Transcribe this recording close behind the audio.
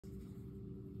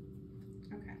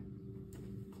Okay.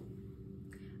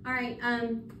 All right.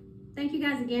 Thank you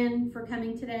guys again for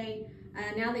coming today.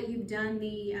 Now that you've done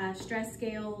the stress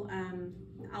scale,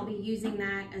 I'll be using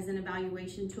that as an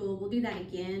evaluation tool. We'll do that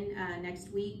again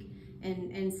next week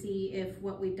and see if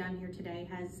what we've done here today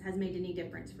has made any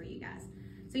difference for you guys.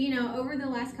 So, you know, over the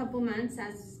last couple months,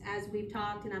 as we've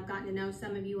talked and I've gotten to know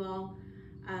some of you all,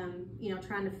 you know,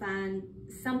 trying to find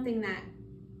something that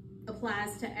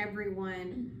applies to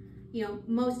everyone. You know,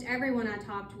 most everyone I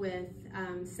talked with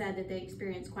said that they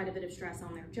experienced quite a bit of stress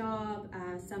on their job.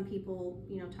 Some people,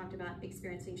 you know, talked about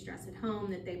experiencing stress at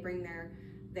home, that they bring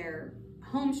their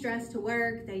home stress to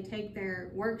work, they take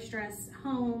their work stress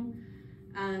home.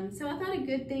 So I thought a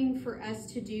good thing for us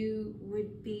to do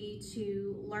would be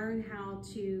to learn how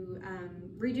to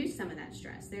reduce some of that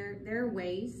stress. There are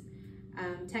ways,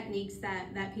 techniques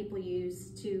that people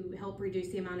use to help reduce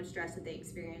the amount of stress that they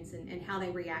experience and how they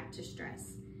react to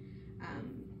stress.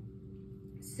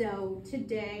 So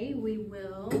today we're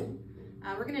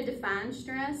going to define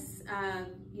stress.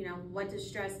 You know, what does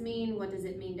stress mean? What does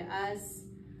it mean to us?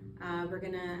 We're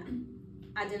going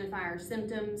to identify our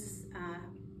symptoms.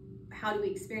 How do we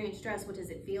experience stress? What does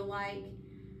it feel like?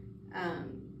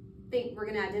 We're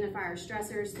going to identify our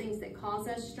stressors, things that cause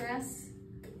us stress.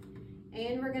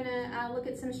 And we're going to look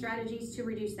at some strategies to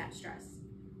reduce that stress.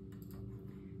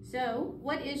 So,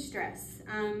 what is stress?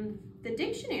 The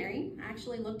dictionary, I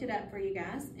actually looked it up for you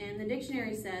guys, and the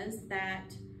dictionary says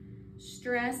that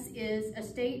stress is a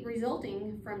state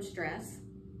resulting from stress,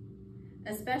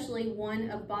 especially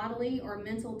one of bodily or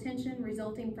mental tension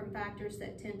resulting from factors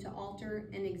that tend to alter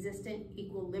an existent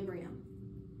equilibrium.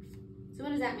 So what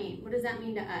does that mean? What does that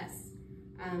mean to us?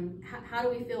 How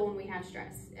do we feel when we have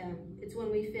stress? It's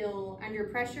when we feel under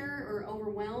pressure or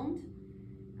overwhelmed.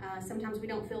 Sometimes we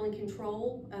don't feel in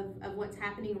control of what's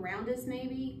happening around us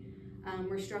maybe.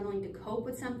 We're struggling to cope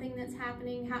with something that's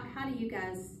happening. How do you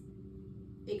guys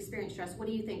experience stress? What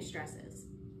do you think stress is?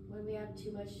 When we have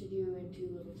too much to do in too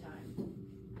little time.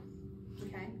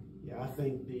 Okay. Yeah, I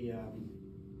think the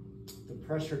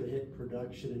pressure to hit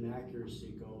production and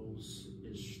accuracy goals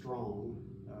is strong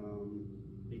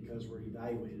because we're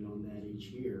evaluated on that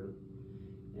each year.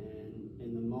 And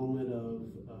in the moment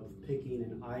of picking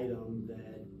an item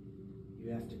that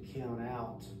you have to count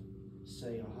out,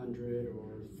 say 100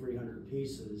 or 300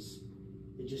 pieces,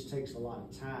 it just takes a lot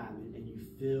of time, and you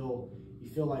feel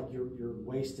like you're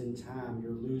wasting time,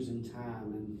 you're losing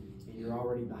time, and you're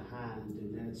already behind,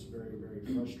 and that's very, very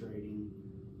frustrating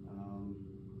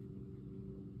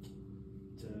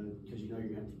because you know you're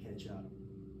gonna have to catch up.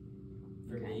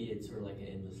 For me, it's sort of like an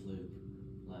endless loop.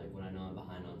 Like when I know I'm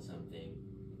behind on something,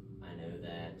 I know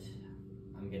that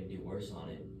I'm gonna do worse on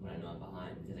it when I know I'm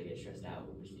behind because I get stressed out,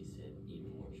 which leads to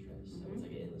even more stress. So it's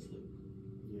like an endless loop.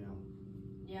 Yeah.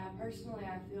 Yeah, personally,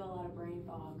 I feel a lot of brain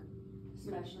fog,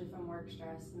 especially from work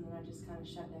stress, and then I just kind of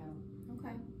shut down.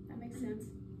 Okay, that makes sense.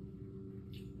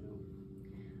 Yeah.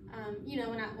 You know,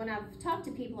 when I've talked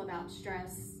to people about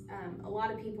stress, a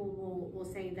lot of people will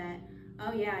say that,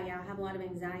 oh yeah, I have a lot of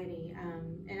anxiety.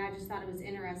 And I just thought it was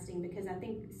interesting because I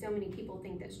think so many people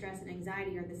think that stress and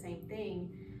anxiety are the same thing.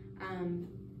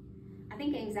 I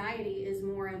think anxiety is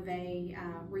more of a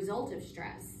result of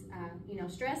stress. You know,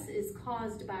 stress is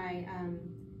caused by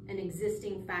an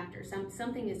existing factor.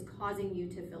 Something is causing you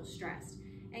to feel stressed.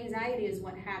 Anxiety is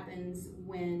what happens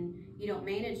when you don't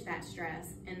manage that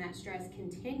stress, and that stress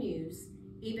continues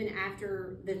even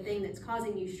after the thing that's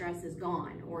causing you stress is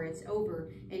gone or it's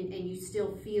over, and you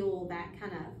still feel that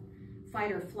kind of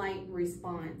fight or flight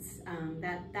response.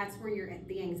 That's where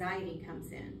the anxiety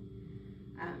comes in.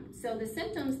 So the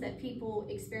symptoms that people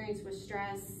experience with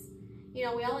stress, you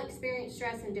know, we all experience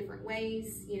stress in different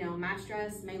ways. You know, my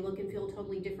stress may look and feel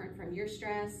totally different from your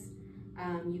stress.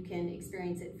 You can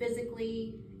experience it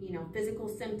physically, you know, physical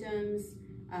symptoms,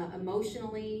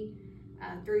 emotionally,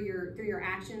 through your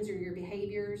actions or your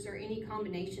behaviors or any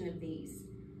combination of these.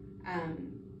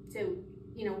 So,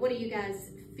 you know, what do you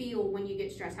guys feel when you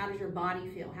get stressed? How does your body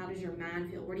feel? How does your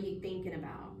mind feel? What are you thinking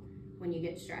about when you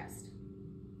get stressed?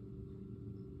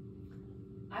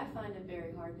 I find it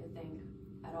very hard to think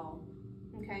at all.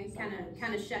 Okay,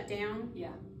 kind of shut down? Yeah.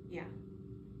 Yeah.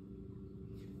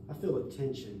 I feel a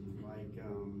tension, like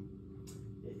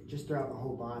just throughout the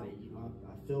whole body. You know,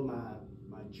 I feel my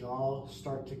jaw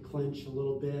start to clench a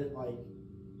little bit, like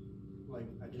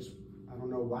I don't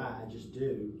know why, I just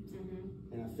do.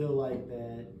 Mm-hmm. And I feel like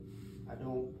that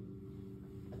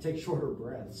I take shorter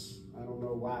breaths. I don't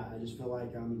know why. I just feel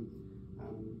like I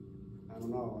don't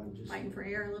know. I'm just fighting for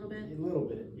air a little bit. A little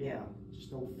bit, yeah.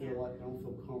 Just don't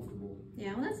feel comfortable.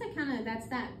 Yeah, well, that's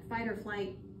that fight or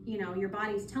flight you know, your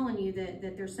body's telling you that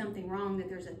there's something wrong, that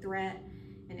there's a threat,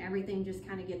 and everything just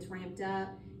kind of gets ramped up.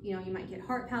 You know, you might get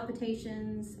heart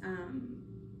palpitations.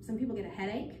 Some people get a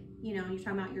headache. You know, you're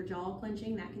talking about your jaw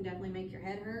clenching, that can definitely make your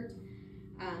head hurt.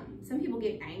 Some people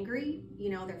get angry.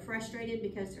 You know, they're frustrated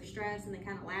because they're stressed and they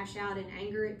kind of lash out in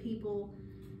anger at people.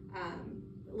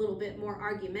 A little bit more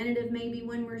argumentative maybe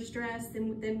when we're stressed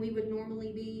than we would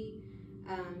normally be.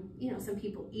 You know, some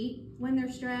people eat when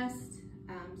they're stressed.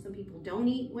 Some people don't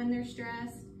eat when they're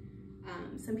stressed.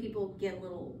 Some people get a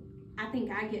little, I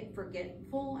think I get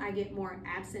forgetful. I get more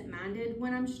absent-minded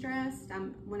when I'm stressed.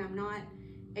 When I'm not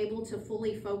able to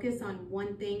fully focus on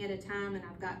one thing at a time, and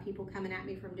I've got people coming at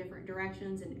me from different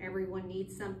directions and everyone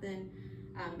needs something,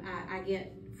 I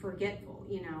get forgetful.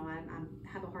 You know, I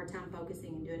have a hard time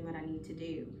focusing and doing what I need to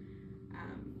do.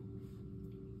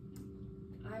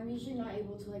 I'm usually not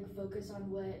able to like focus on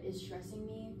what is stressing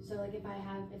me. So like if I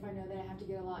know that I have to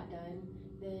get a lot done,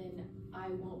 then I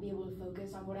won't be able to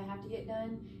focus on what I have to get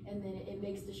done, and then it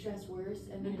makes the stress worse,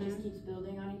 and then it just keeps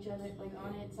building on each other, like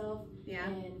on itself. Yeah.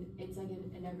 And it's like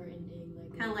a never ending,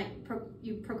 like kind of like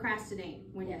you procrastinate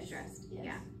when you're stressed. Yes.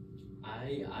 Yeah.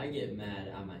 I get mad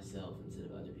at myself instead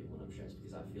of other people when I'm stressed,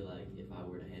 because I feel like if I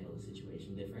were to handle the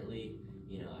situation differently,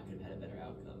 you know, I could have had a better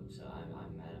outcome. So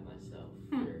I'm mad at myself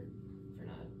for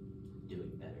not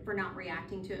doing better. For not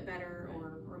reacting to it better,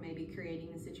 Right. or maybe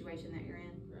creating the situation that you're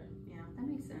in. Right. Yeah, that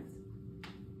makes sense.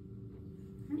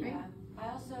 Okay. Yeah. I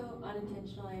also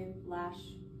unintentionally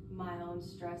lash my own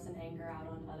stress and anger out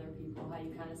on other people. How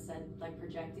you kind of said, like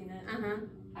projecting it.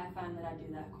 I find that I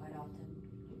do that quite often.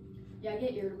 Yeah, I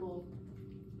get irritable.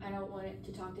 I don't want it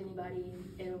to talk to anybody.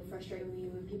 It'll frustrate me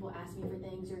when people ask me for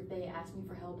things, or if they ask me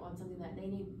for help on something that they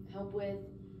need help with.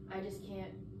 I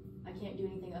can't do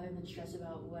anything other than stress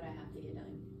about what I have to get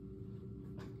done.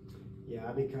 Yeah,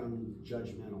 I become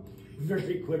judgmental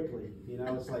very quickly. You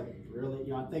know, it's like, really, you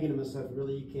know, I'm thinking to myself,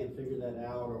 really, you can't figure that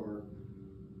out, or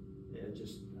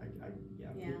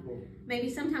people. Maybe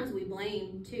sometimes we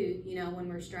blame too, you know, when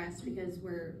we're stressed, because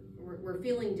we're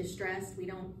feeling distressed. We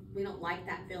don't like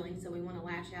that feeling, so we want to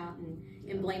lash out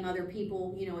and blame other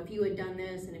people. You know, if you had done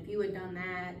this and if you had done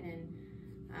that, and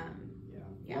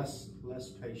less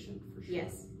patient for sure.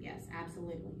 Yes,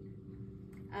 absolutely.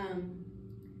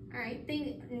 All right,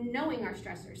 knowing our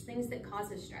stressors, things that cause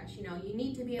us stress. You know, you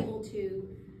need to be able to.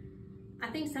 I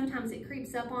think sometimes it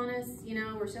creeps up on us. You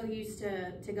know, we're so used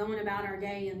to going about our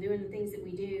day and doing the things that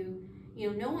we do. You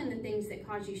know, knowing the things that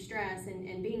cause you stress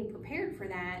and being prepared for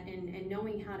that, and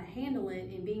knowing how to handle it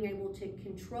and being able to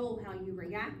control how you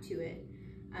react to it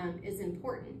is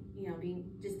important. You know,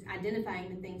 just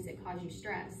identifying the things that cause you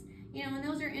stress. You know, and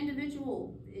those are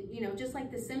individual, you know, just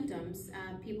like the symptoms,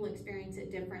 people experience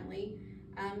it differently.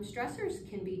 Stressors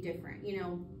can be different. You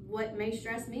know, what may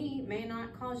stress me may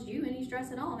not cause you any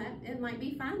stress at all. It might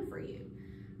be fine for you.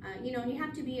 You know, and you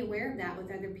have to be aware of that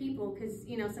with other people, because,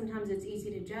 you know, sometimes it's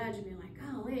easy to judge and be like,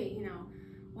 golly, you know,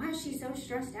 why is she so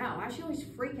stressed out? Why is she always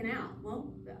freaking out?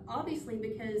 Well, obviously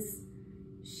because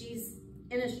she's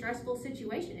in a stressful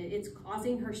situation. It's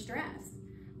causing her stress,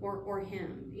 or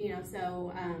him, you know,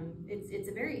 so it's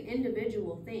a very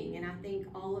individual thing, and I think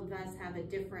all of us have a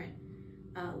different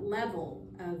level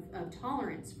of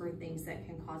tolerance for things that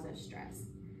can cause us stress.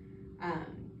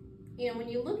 You know, when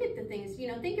you look at the things, you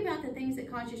know, think about the things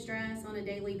that cause you stress on a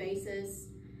daily basis,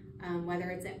 whether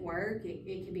it's at work,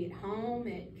 it could be at home,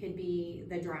 it could be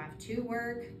the drive to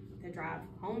work, the drive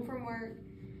home from work,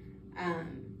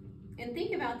 and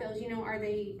think about those. You know, are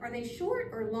they short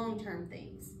or long-term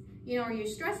things? You know, are you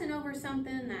stressing over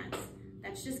something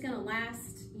that's just going to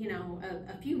last, you know,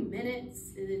 a few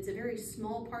minutes? It's a very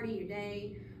small part of your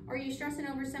day. Or are you stressing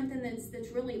over something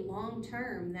that's really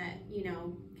long-term, that, you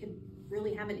know, could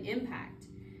really have an impact?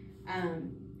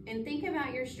 And think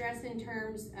about your stress in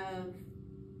terms of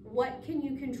what can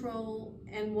you control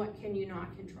and what can you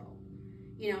not control.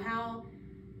 You know,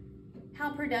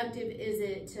 how productive is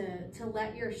it to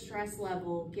let your stress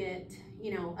level get,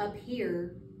 you know, up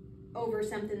here over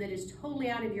something that is totally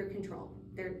out of your control?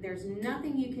 There's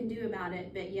nothing you can do about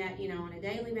it, but yet, you know, on a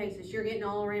daily basis, you're getting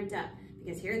all ramped up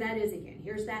because here that is again,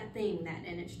 here's that thing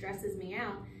and it stresses me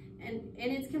out, and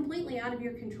it's completely out of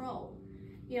your control.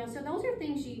 You know, so those are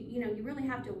things you know, you really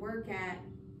have to work at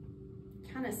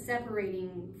kind of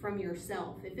separating from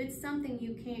yourself. If it's something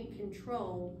you can't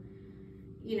control,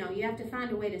 you know, you have to find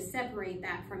a way to separate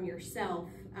that from yourself,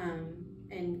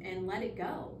 and let it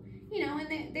go. You know,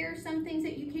 and there are some things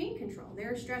that you can't control.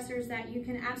 There are stressors that you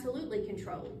can absolutely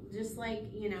control. Just like,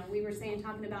 you know, we were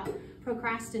talking about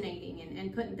procrastinating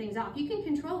and putting things off. You can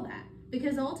control that,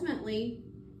 because ultimately,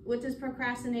 what does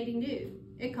procrastinating do?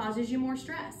 It causes you more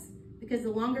stress, because the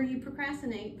longer you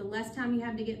procrastinate, the less time you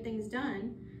have to get things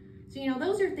done. So, you know,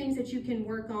 those are things that you can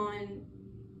work on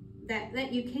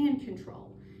that you can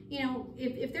control. You know,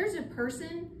 if there's a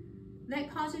person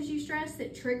that causes you stress,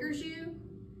 that triggers you,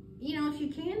 you know, if you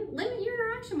can, limit your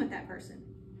interaction with that person.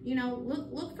 You know,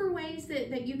 look for ways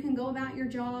that you can go about your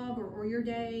job or your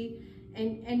day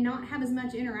and not have as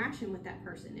much interaction with that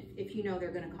person if you know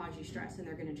they're going to cause you stress and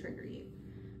they're going to trigger you.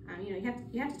 You know,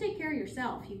 you have to take care of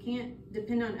yourself. You can't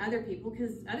depend on other people,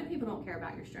 because other people don't care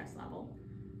about your stress level.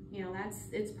 You know,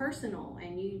 it's personal,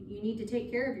 and you need to take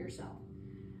care of yourself.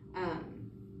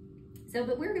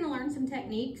 But we're going to learn some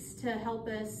techniques to help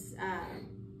us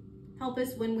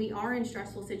when we are in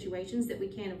stressful situations that we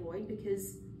can't avoid,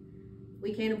 because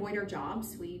we can't avoid our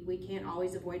jobs. We can't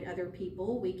always avoid other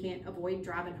people. We can't avoid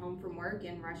driving home from work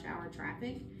in rush hour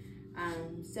traffic.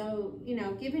 So, you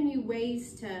know, giving you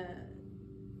ways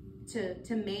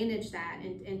to manage that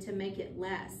and to make it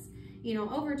less. You know,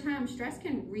 over time, stress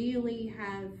can really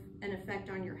have an effect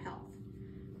on your health.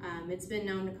 It's been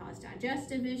known to cause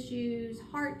digestive issues,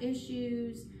 heart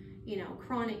issues, you know,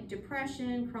 chronic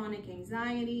depression, chronic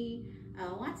anxiety,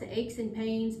 lots of aches and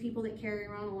pains, people that carry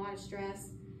around a lot of stress.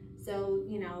 So,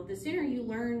 you know, the sooner you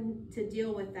learn to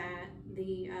deal with that,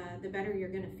 the better you're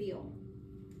going to feel.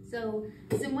 So,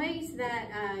 some ways that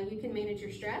you can manage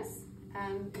your stress.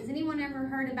 Has anyone ever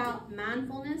heard about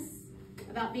mindfulness?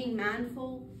 About being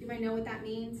mindful? Anybody know what that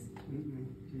means?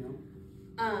 No.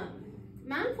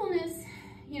 Mindfulness,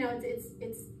 you know,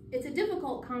 it's a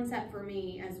difficult concept for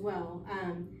me as well.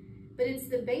 But it's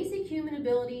the basic human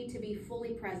ability to be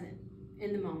fully present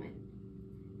in the moment,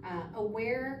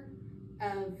 aware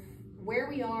of where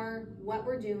we are, what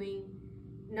we're doing,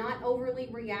 not overly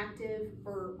reactive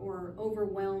or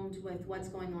overwhelmed with what's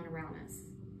going on around us.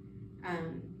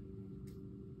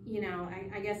 You know,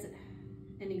 I guess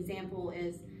an example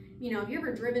is, you know, have you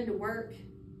ever driven to work,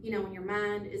 you know, when your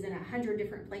mind is in 100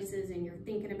 different places and you're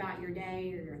thinking about your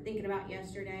day or you're thinking about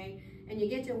yesterday, and you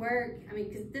get to work, I mean,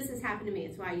 because this has happened to me,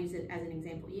 it's why I use it as an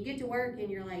example. You get to work and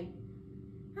you're like,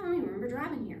 I don't even remember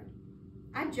driving here.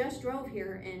 I just drove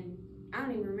here and I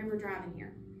don't even remember driving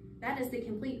here. That is the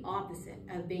complete opposite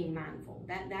of being mindful.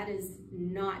 That is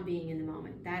not being in the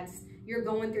moment. You're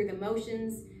going through the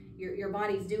motions. Your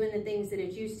body's doing the things that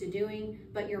it's used to doing,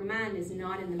 but your mind is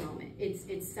not in the moment.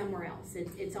 It's somewhere else.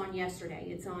 It's on yesterday.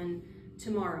 It's on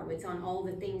tomorrow. It's on all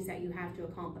the things that you have to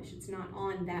accomplish. It's not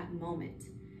on that moment.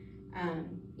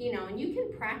 You know, and you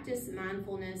can practice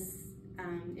mindfulness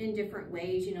in different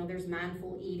ways. You know, there's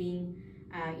mindful eating.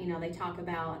 You know, they talk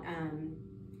about,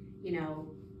 you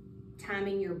know,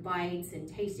 timing your bites and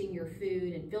tasting your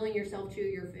food and feeling yourself chew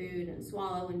your food and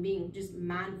swallow, and being just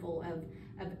mindful of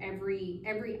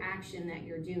every action that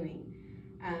you're doing.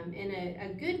 And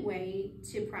a good way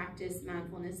to practice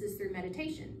mindfulness is through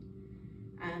meditation.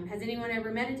 Has anyone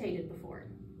ever meditated before?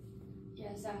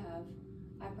 Yes, I have.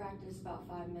 I practice about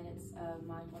 5 minutes of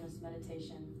mindfulness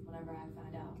meditation whenever I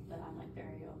find out that I'm like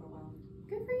very overwhelmed.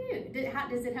 Good for you.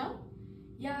 Does it help?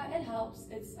 Yeah, it helps.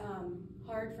 It's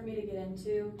hard for me to get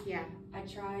into. Yeah. I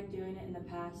tried doing it in the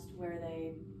past where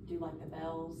they do like the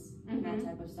bells and that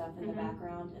type of stuff in the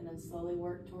background, and then slowly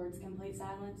work towards complete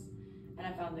silence. And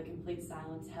I found the complete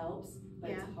silence helps, but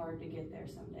it's hard to get there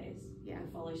some days. Yeah. To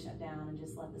fully shut down and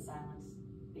just let the silence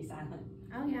be silent.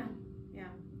 Oh yeah, yeah.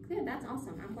 Good, that's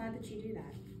awesome. I'm glad that you do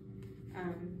that.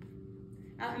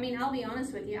 I mean, I'll be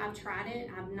honest with you, I've tried it.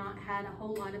 I've not had a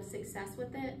whole lot of success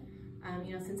with it.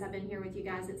 You know, since I've been here with you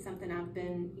guys, it's something I've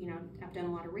done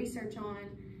a lot of research on,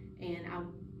 and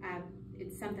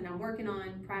it's something I'm working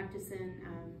on, practicing.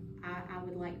 I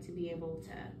would like to be able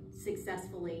to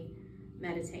successfully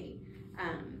meditate.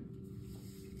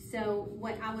 So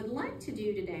what I would like to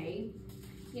do today,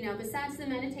 you know, besides the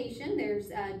meditation, there's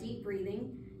deep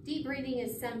breathing. Deep breathing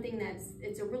is something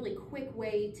it's a really quick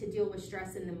way to deal with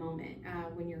stress in the moment.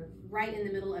 When you're right in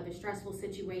the middle of a stressful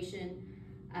situation,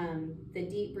 the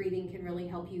deep breathing can really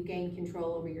help you gain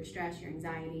control over your stress, your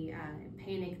anxiety,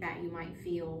 panic that you might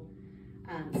feel.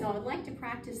 So I would like to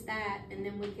practice that, and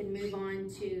then we can move on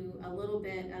to a little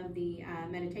bit of the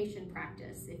meditation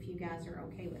practice, if you guys are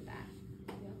okay with that.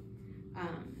 Yeah.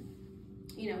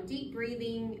 You know, deep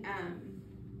breathing,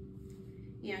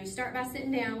 you know, you start by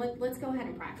sitting down. Let's go ahead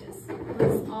and practice.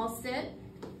 Let's all sit.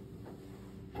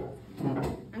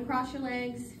 Uncross your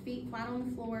legs, feet flat on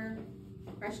the floor.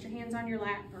 Rest your hands on your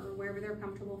lap or wherever they're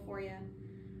comfortable for you.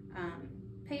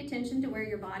 Pay attention to where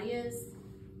your body is.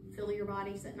 Feel your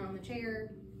body sitting on the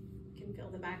chair. You can feel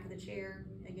the back of the chair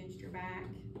against your back.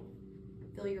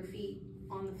 Feel your feet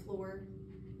on the floor.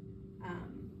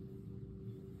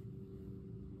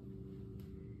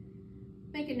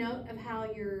 Make a note of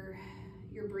how your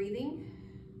your breathing.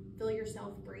 Feel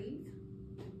yourself breathe.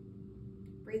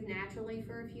 Breathe naturally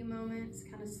for a few moments.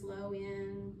 Kind of slow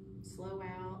in, slow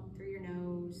out through your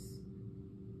nose,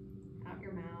 out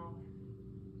your mouth.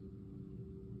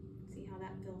 See how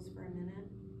that feels for a minute.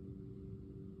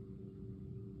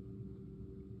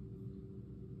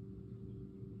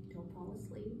 Don't fall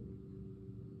asleep.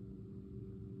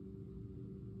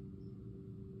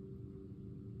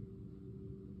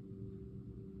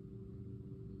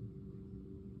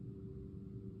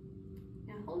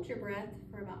 Now hold your breath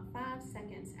for about 5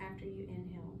 seconds after you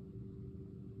inhale.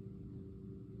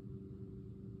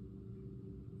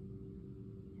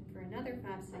 And for another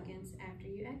 5 seconds after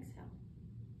you exhale.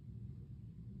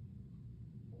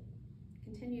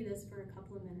 Continue this for a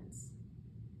couple of minutes.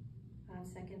 5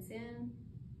 seconds in.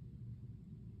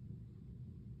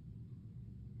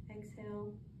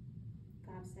 Exhale.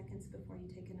 5 seconds before you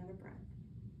take another breath.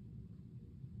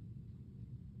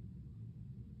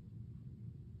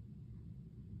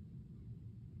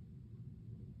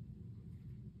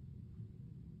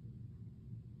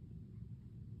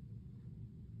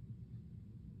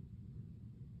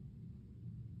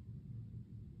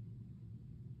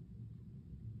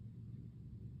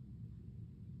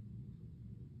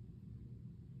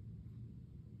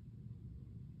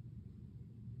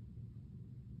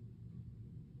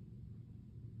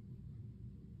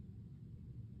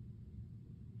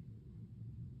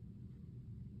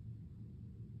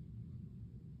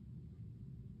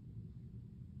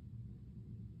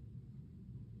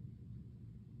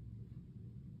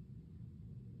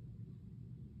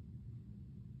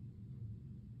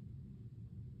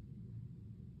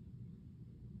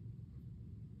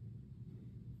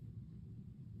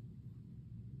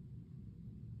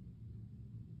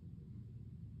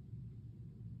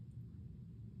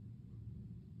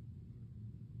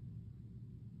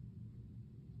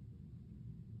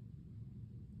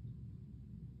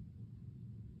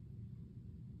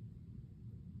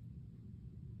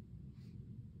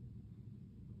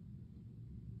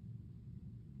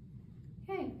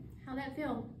 Okay, how'd that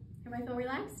feel? Everybody feel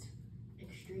relaxed?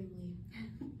 Extremely.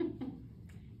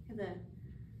 The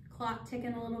clock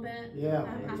ticking a little bit. Yeah,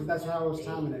 that's how I was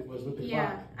timing it, was with the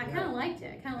yeah, clock. I kind of liked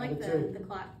it. I kind of liked did the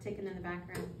clock ticking in the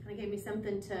background. Kind of gave me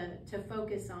something to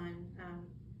focus on,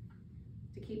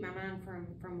 to keep my mind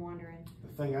from wandering.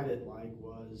 The thing I didn't like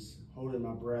was holding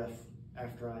my breath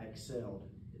after I exhaled.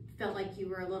 Felt like you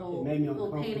were a little, It made me little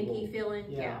uncomfortable. panicky feeling.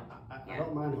 Yeah, I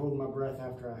don't mind holding my breath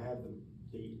after I have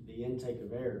the intake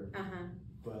of air,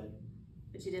 but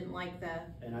you didn't like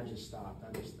and I just stopped.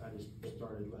 I just started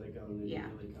to let it go and then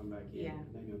immediately come back in. Yeah.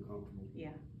 It made me uncomfortable.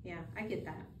 Yeah, I get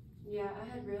that. Yeah, I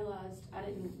had realized, I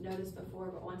didn't notice before,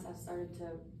 but once I started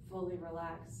to fully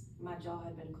relax, my jaw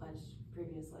had been clenched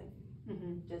previously.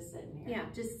 Just sitting here. Yeah,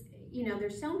 just,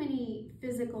 there's so many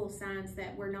physical signs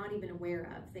that we're not even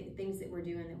aware of, things that we're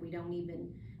doing that we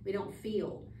don't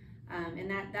feel.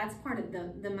 And that's part of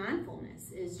the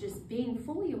mindfulness, is just being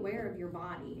fully aware of your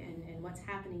body and what's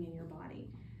happening in your body,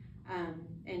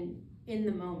 and in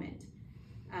the moment.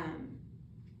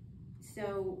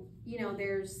 So,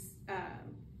 there's,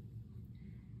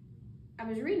 I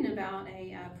was reading about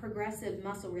a progressive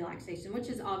muscle relaxation, which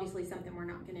is obviously something we're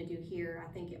not going to do here.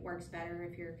 I think it works better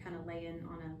if you're kind of laying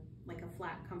on a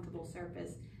flat, comfortable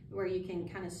surface, where you can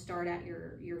kind of start at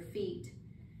your feet,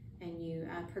 and you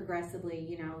progressively,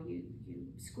 you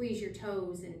squeeze your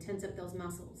toes and tense up those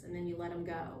muscles, and then you let them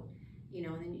go, and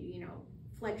then you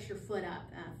flex your foot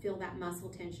up, feel that muscle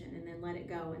tension, and then let it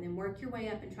go, and then work your way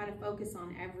up and try to focus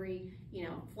on every,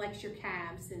 flex your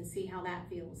calves and see how that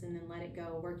feels, and then let it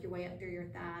go. Work your way up through your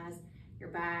thighs, your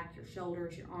back, your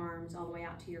shoulders, your arms, all the way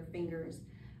out to your fingers.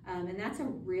 And that's a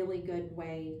really good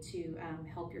way to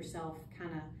help yourself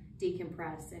kind of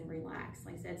decompress and relax.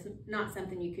 Like I said, it's not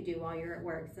something you could do while you're at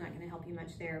work. It's not going to help you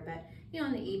much there. But,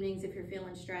 in the evenings, if you're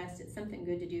feeling stressed, it's something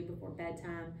good to do before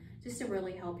bedtime, just to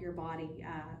really help your body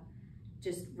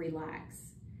just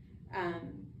relax.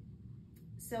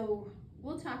 So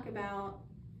we'll talk about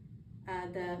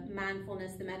the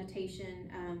mindfulness, the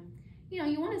meditation.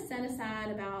 You want to set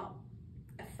aside about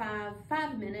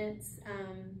 5 minutes,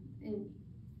 and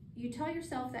you tell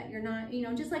yourself that you're not,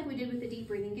 just like we did with the deep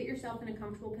breathing, get yourself in a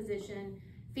comfortable position,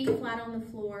 feet flat on the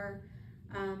floor,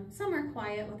 somewhere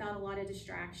quiet without a lot of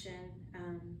distraction.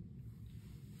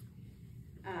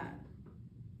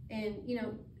 And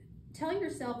tell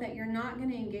yourself that you're not going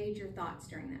to engage your thoughts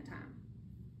during that time.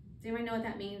 Does anybody know what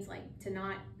that means? Like, to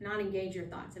not engage your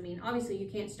thoughts. I mean, obviously you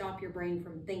can't stop your brain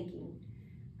from thinking,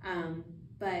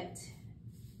 but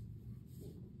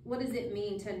what does it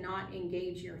mean to not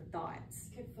engage your thoughts?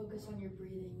 You could focus on your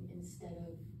breathing instead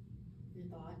of your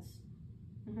thoughts.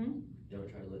 don't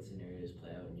try to let scenarios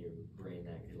play out in your brain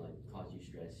that could like cause you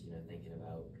stress, you know, thinking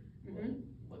about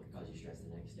what could cause you stress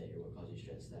the next day or what caused you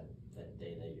stress that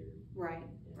day that you're right.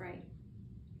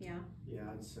 Yeah.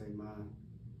 Yeah, I'd say my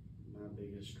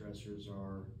biggest stressors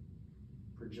are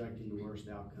projecting the worst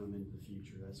outcome into the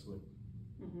future. That's what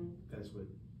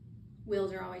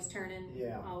Wheels are always turning.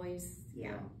 Yeah. Always.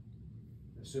 Yeah.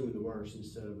 Assuming the worst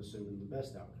instead of assuming the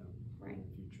best outcome Right. in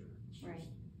the future. It's just Right.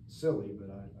 silly, but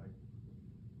I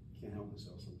can't help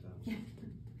myself sometimes.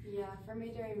 Yeah, for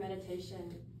me during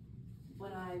meditation,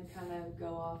 when I kind of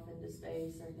go off into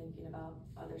space or thinking about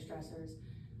other stressors,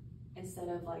 instead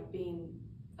of like being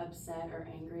upset or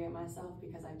angry at myself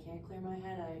because I can't clear my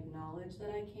head, I acknowledge that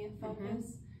I can't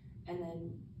focus and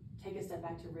then take a step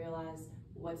back to realize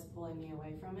what's pulling me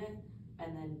away from it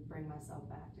and then bring myself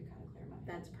back to kind of clear my head.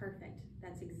 That's perfect.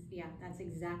 That's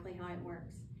exactly how it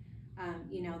works.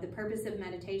 You know, the purpose of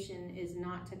meditation is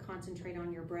not to concentrate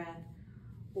on your breath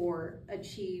or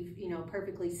achieve, you know,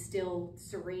 perfectly still,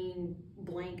 serene,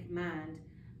 blank mind.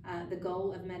 The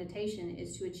goal of meditation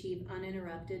is to achieve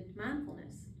uninterrupted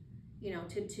mindfulness. You know,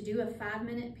 to do a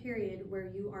 5-minute period where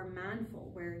you are mindful,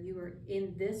 where you are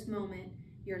in this moment,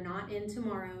 you're not in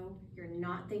tomorrow, you're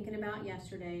not thinking about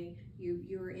yesterday,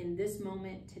 you're in this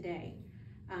moment today.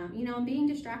 You know, and being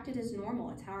distracted is normal.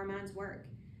 It's how our minds work.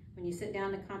 When you sit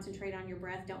down to concentrate on your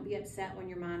breath, don't be upset when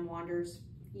your mind wanders,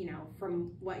 you know,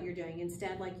 from what you're doing.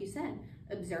 Instead, like you said,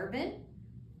 observe it.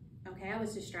 Okay, I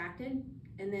was distracted,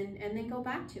 and then go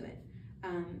back to it.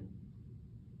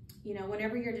 You know,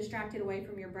 whenever you're distracted away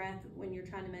from your breath when you're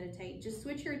trying to meditate, just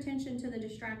switch your attention to the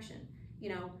distraction. You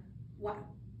know, why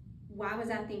was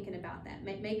I thinking about that?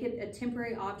 Make it a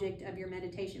temporary object of your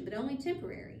meditation, but only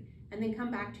temporary, and then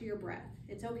come back to your breath.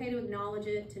 It's okay to acknowledge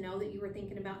it, to know that you were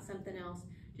thinking about something else.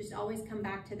 Just always come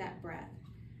back to that breath.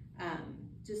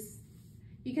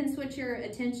 You can switch your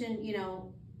attention, you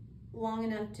know, long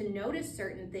enough to notice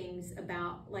certain things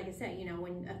about, like I said, you know,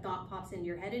 when a thought pops into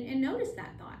your head, and notice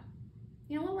that thought.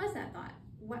 You know, what was that thought?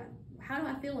 How do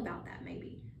I feel about that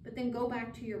maybe? But then go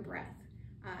back to your breath.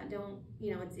 Don't,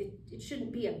 you know, it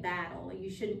shouldn't be a battle. You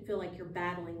shouldn't feel like you're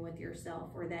battling with yourself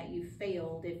or that you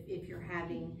failed if you're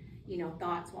having, you know,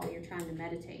 thoughts while you're trying to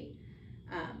meditate.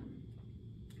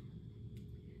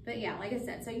 But yeah, like I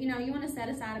said, so, you know, you want to set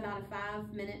aside about a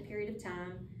 5-minute period of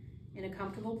time in a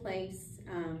comfortable place.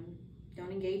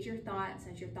 Don't engage your thoughts.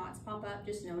 As your thoughts pop up,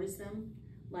 just notice them,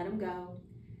 let them go.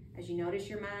 As you notice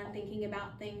your mind thinking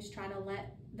about things, try to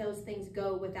let those things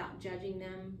go without judging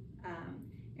them,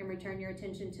 and return your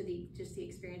attention to just the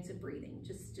experience of breathing.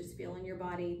 Just feeling your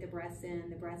body, the breaths in,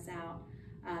 the breaths out.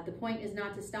 The point is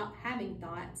not to stop having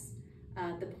thoughts.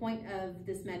 The point of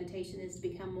this meditation is to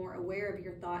become more aware of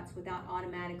your thoughts without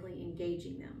automatically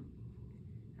engaging them.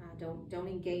 Don't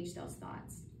engage those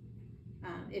thoughts.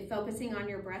 If focusing on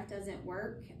your breath doesn't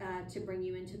work to bring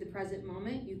you into the present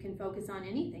moment, you can focus on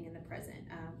anything in the present.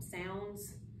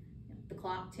 Sounds, the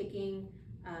clock ticking,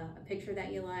 a picture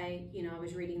that you like. You know, I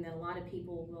was reading that a lot of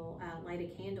people will light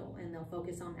a candle and they'll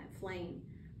focus on that flame.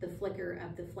 The flicker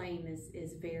of the flame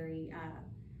is very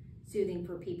soothing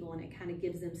for people, and it kind of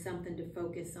gives them something to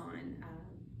focus on,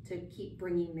 to keep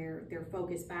bringing their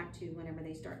focus back to whenever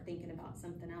they start thinking about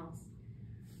something else.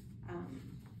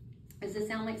 Does this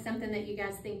sound like something that you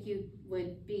guys think you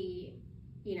would be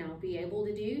able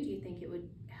to do? Do you think it would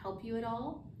help you at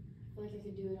all? I feel like I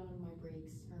could do it on my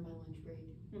breaks or my lunch break.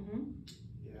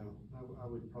 Yeah, I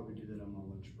would probably do that on my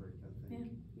lunch break, I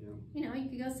think. Yeah. You know, you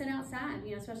could go sit outside,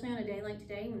 you know, especially on a day like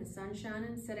today when the sun's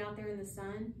shining, sit out there in the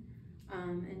sun,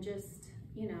 and just,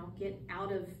 you know, get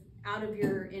out of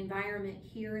your environment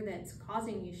here that's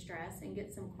causing you stress and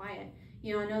get some quiet.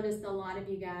 You know, I noticed a lot of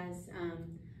you guys,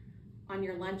 on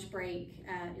your lunch break,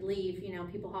 leave, you know,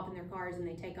 people hop in their cars and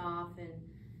they take off, and,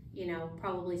 you know,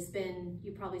 probably spend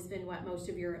what, most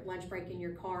of your lunch break in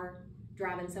your car,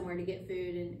 driving somewhere to get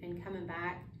food and coming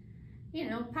back. You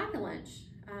know, pack a lunch,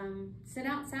 sit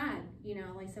outside, you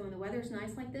know, like, so when the weather's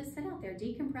nice like this, sit out there,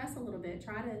 decompress a little bit,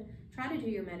 try to do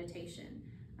your meditation.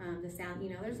 The sound, you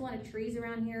know, there's a lot of trees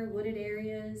around here, wooded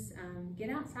areas. Get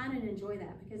outside and enjoy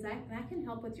that, because that can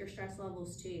help with your stress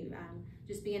levels too.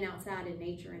 Just being outside in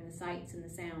nature and the sights and the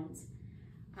sounds.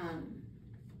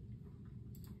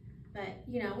 But,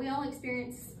 you know, we all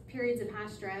experience periods of high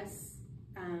stress,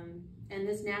 and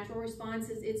this natural response,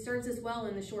 it serves us well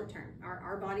in the short term.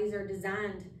 Our bodies are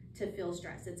designed to feel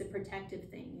stress. It's a protective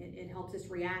thing. It helps us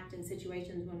react in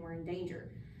situations when we're in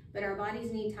danger. But our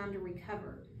bodies need time to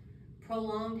recover.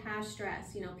 Prolonged high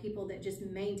stress, you know, people that just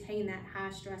maintain that high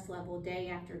stress level day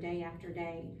after day after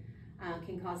day,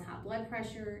 can cause high blood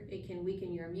pressure. It can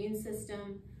weaken your immune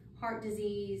system, heart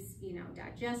disease, you know,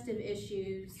 digestive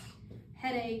issues.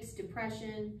 headaches,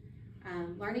 depression.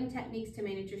 Learning techniques to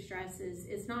manage your stress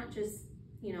is not just,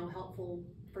 you know, helpful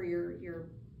for your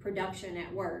production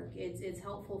at work. It's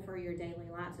helpful for your daily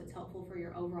lives. It's helpful for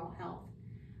your overall health.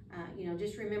 You know,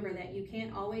 just remember that you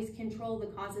can't always control the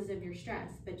causes of your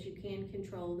stress, but you can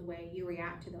control the way you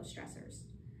react to those stressors.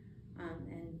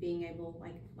 And being able,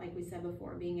 like we said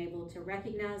before, being able to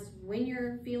recognize when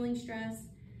you're feeling stress,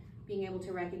 being able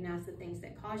to recognize the things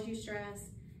that cause you stress,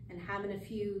 and having a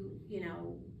few, you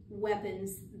know,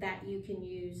 weapons that you can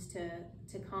use to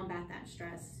combat that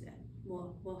stress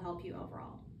will help you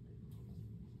overall.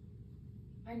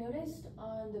 I noticed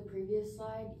on the previous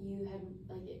slide you had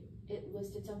it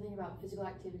listed something about physical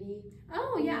activity.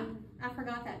 Oh yeah, I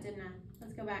forgot that, didn't I?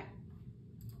 Let's go back.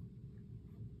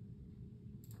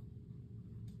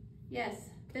 Yes,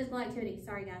 physical activity.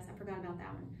 Sorry guys, I forgot about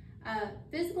that one.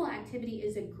 Physical activity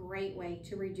is a great way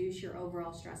to reduce your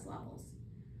overall stress levels.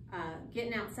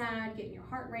 Getting outside, getting your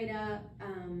heart rate up,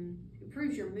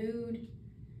 improves your mood.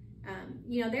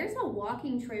 You know, there's a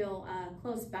walking trail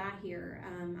close by here.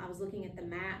 I was looking at the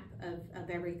map of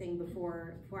everything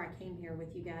before I came here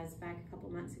with you guys back a couple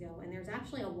months ago, and there's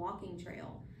actually a walking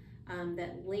trail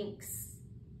that links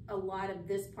a lot of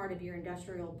this part of your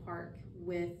industrial park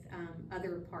with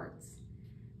other parts.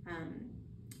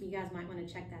 You guys might want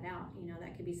to check that out. You know,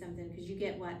 that could be something, because you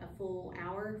get, what, a full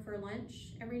hour for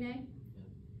lunch every day?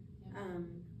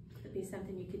 Could be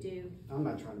something you could do. I'm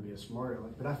not trying to be a smart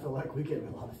aleck, but I feel like we get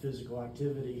a lot of physical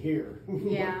activity here.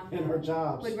 Yeah. In our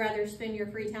jobs. Would rather spend your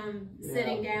free time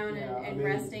sitting down and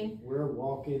resting. We're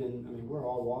walking, and I mean, we're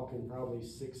all walking probably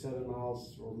 6-7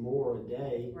 miles or more a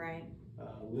day. Right.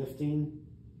 Lifting,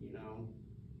 you know,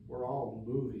 we're all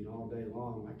moving all day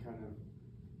long. I kind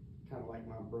of like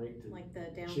my break to like the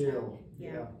downtime. Chill.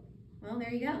 Yeah. Well,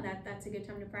 there you go. That's a good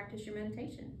time to practice your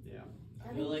meditation. Yeah.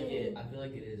 I feel like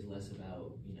it is less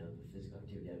about, you know, the physical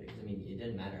activity of it, because I mean, it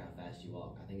doesn't matter how fast you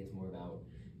walk. I think it's more about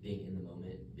being in the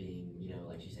moment, being, you know,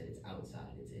 like she said, it's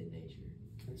outside, it's in nature.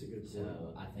 That's a good point.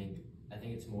 So I think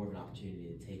it's more of an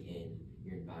opportunity to take in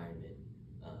your environment,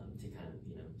 to kind of,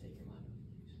 you know, take your mind off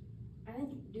things. I think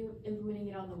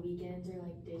implementing it on the weekends or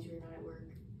like days where you're not at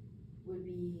work would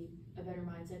be a better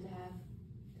mindset to have,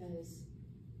 because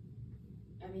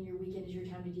I mean, your weekend is your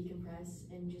time to decompress,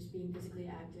 and just being physically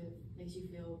active makes you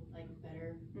feel like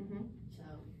better. So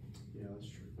yeah, that's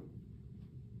true.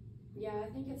 yeah,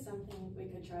 I think it's something we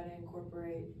could try to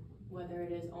incorporate, whether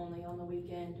it is only on the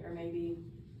weekend or maybe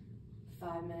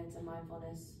 5 minutes of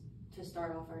mindfulness to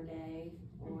start off our day,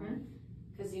 or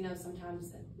because you know,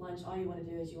 sometimes at lunch all you want to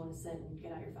do is you want to sit and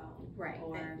get out your phone. Right.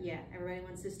 Or yeah, everybody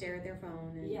wants to stare at their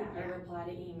phone. And, or reply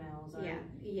to emails. Or,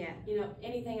 yeah. You know,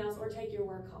 anything else, or take your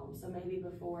work home. So maybe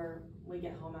before we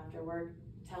get home after work,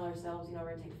 tell ourselves, you know,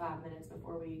 we're gonna take 5 minutes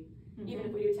before we, even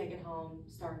if we do take it home,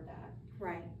 start that.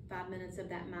 Right. 5 minutes of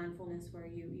that mindfulness where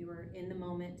you were in the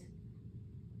moment.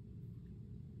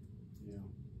 Yeah.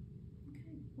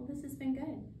 Okay. Well, this has been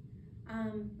good.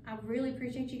 I really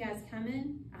appreciate you guys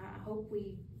coming. I hope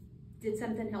we did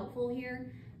something helpful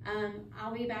here.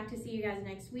 I'll be back to see you guys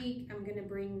next week. I'm going to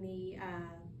bring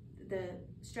the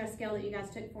stress scale that you guys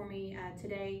took for me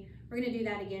today. We're going to do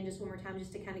that again just one more time,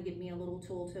 just to kind of give me a little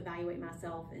tool to evaluate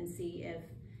myself and see if,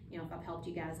 you know, if I've helped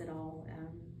you guys at all,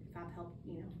 if I've helped,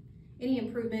 you know, any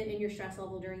improvement in your stress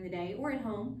level during the day or at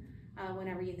home,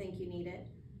 whenever you think you need it.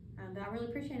 But I really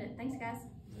appreciate it. Thanks, guys.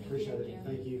 Appreciate it.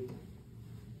 Thank you.